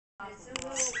It's a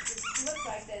little, it looks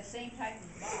like that same type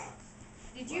of box.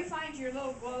 Did you find your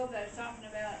little globe that I was talking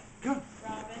about, Go.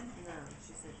 Robin? No,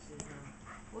 she said she's not.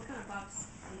 What kind of box?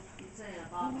 You'd say a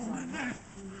box like that?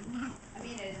 I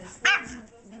mean, it's a square box.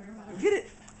 Go get it.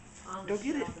 On Go the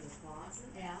get it. shelf in the closet?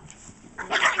 Yeah.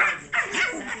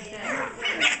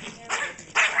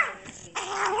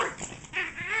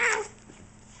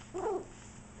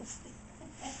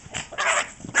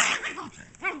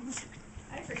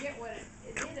 I forget what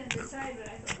it didn't decide, but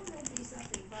I thought, oh, that'd be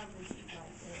something probably she'd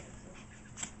like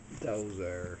that. Those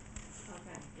are.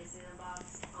 Okay, it's in a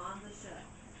box on the shelf.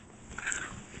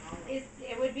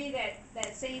 It would be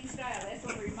that same style. That's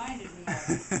what it reminded me of.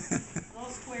 Little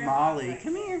square Molly, box.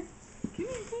 come here. Come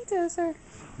here. Hey, Dozer.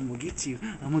 I'm gonna get you.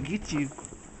 I'm gonna get you.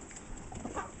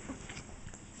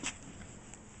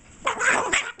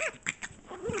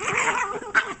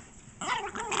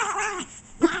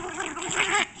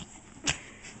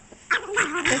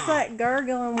 It's like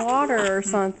gargling water or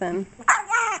something.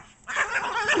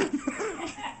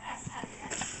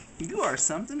 You are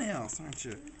something else, aren't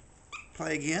you?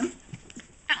 Play again.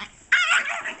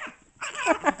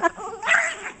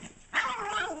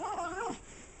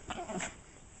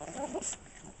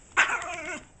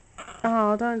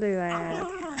 Oh, don't do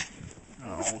that.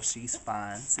 Oh, she's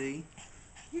fine. See?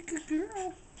 You're a good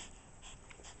girl.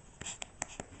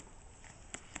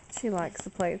 She likes to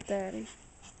play with Daddy.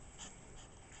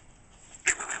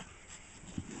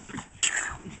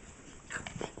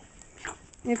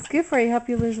 It's good for you. Help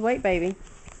you lose weight, baby.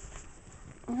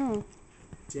 Oh.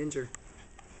 Ginger.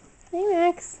 Hey,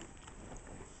 Max.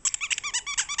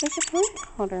 There's a plant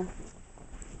holder.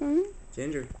 Hmm?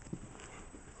 Ginger.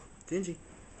 Gingy.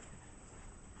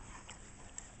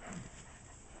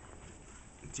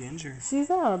 Ginger.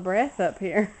 She's out of breath up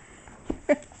here.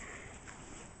 It's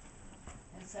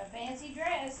a fancy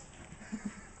dress.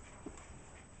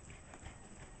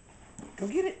 Go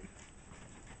get it.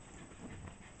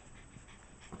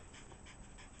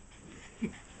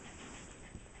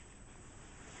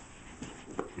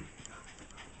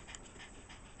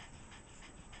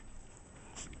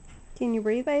 Can you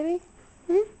breathe, baby?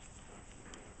 Hmm?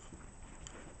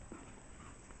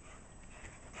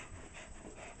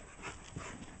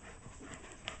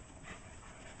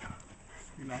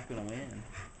 You're not gonna win.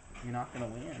 You're not gonna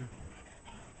win.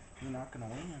 You're not gonna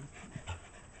win.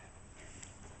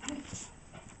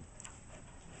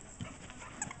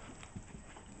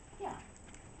 Yeah.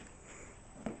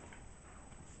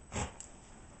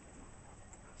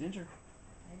 Ginger.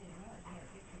 I didn't realize you had a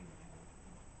picture.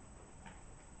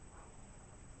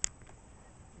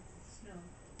 It's snow.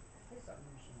 There's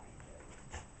something she might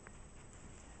do.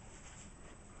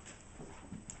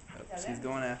 Oh, she's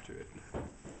going after it.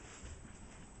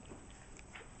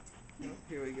 Oh,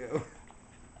 here we go.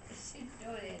 She's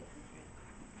doing it.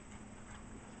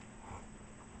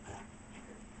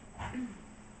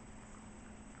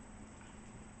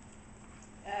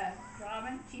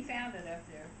 Robin, she found it up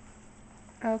there.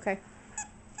 Okay.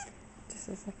 Just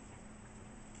a second.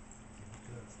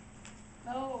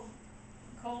 Oh,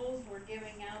 Kohl's were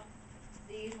giving out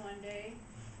these one day.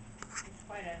 It's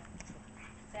quite a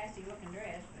sassy looking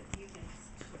dress, but you can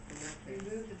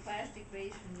remove the plastic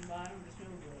base from the bottom of the snow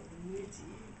globe.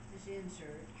 This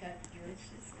insert, cut your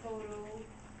photo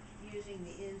using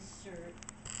the insert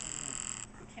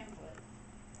template.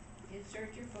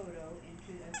 Insert your photo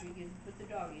into, so you can put the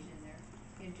doggies in there,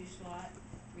 into slot,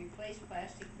 replace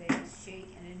plastic base,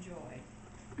 shake and enjoy.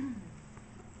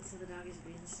 So the doggies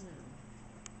will be in the snow.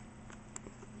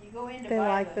 You go in to They buy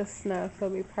like the snow, so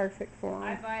it'll be perfect for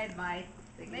I them. buy my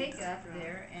makeup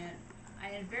there, and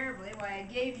I invariably, I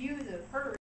gave you the purse.